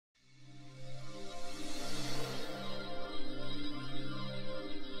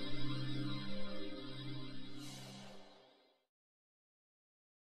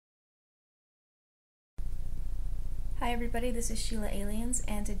Hi everybody, this is Sheilaaliens,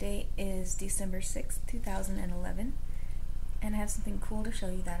 and today is December 6th, 2011, and I have something cool to show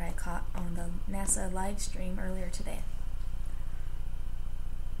you that I caught on the NASA live stream earlier today.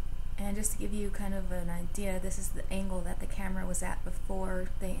 And just to give you kind of an idea, this is the angle that the camera was at before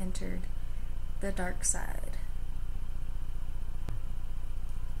they entered the dark side.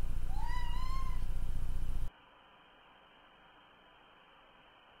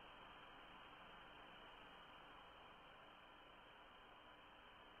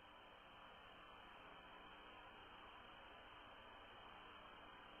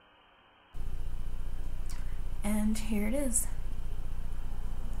 And here it is.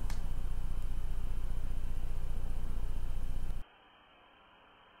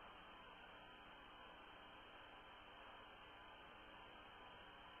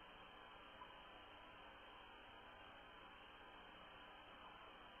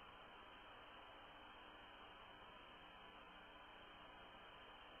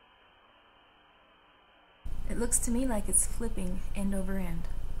 It looks to me like it's flipping end over end.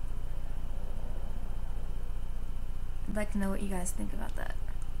 I'd like to know what you guys think about that.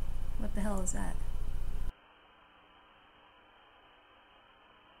 What the hell is that?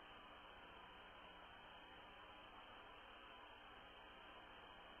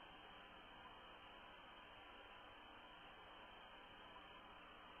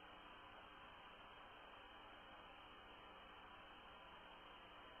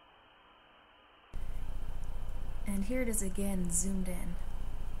 And here it is again, zoomed in.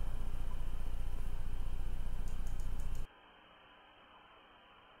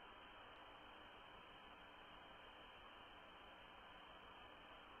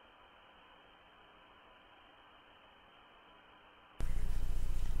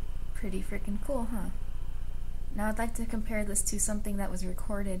 Pretty freaking cool, huh? Now I'd like to compare this to something that was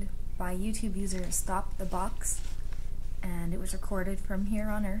recorded by YouTube user stopthebox, and it was recorded from here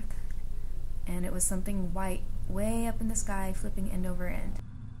on Earth, and it was something white way up in the sky flipping end over end.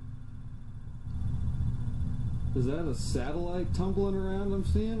 Is that a satellite tumbling around I'm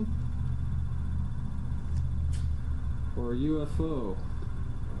seeing? Or a UFO?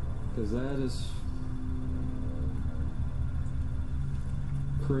 Because that is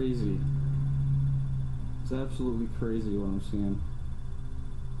crazy. It's absolutely crazy what I'm seeing.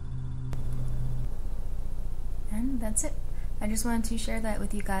 And that's it. I just wanted to share that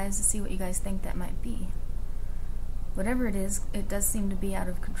with you guys to see what you guys think that might be. Whatever it is, it does seem to be out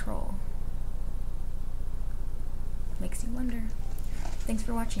of control. Makes you wonder. Thanks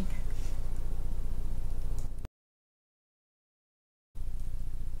for watching.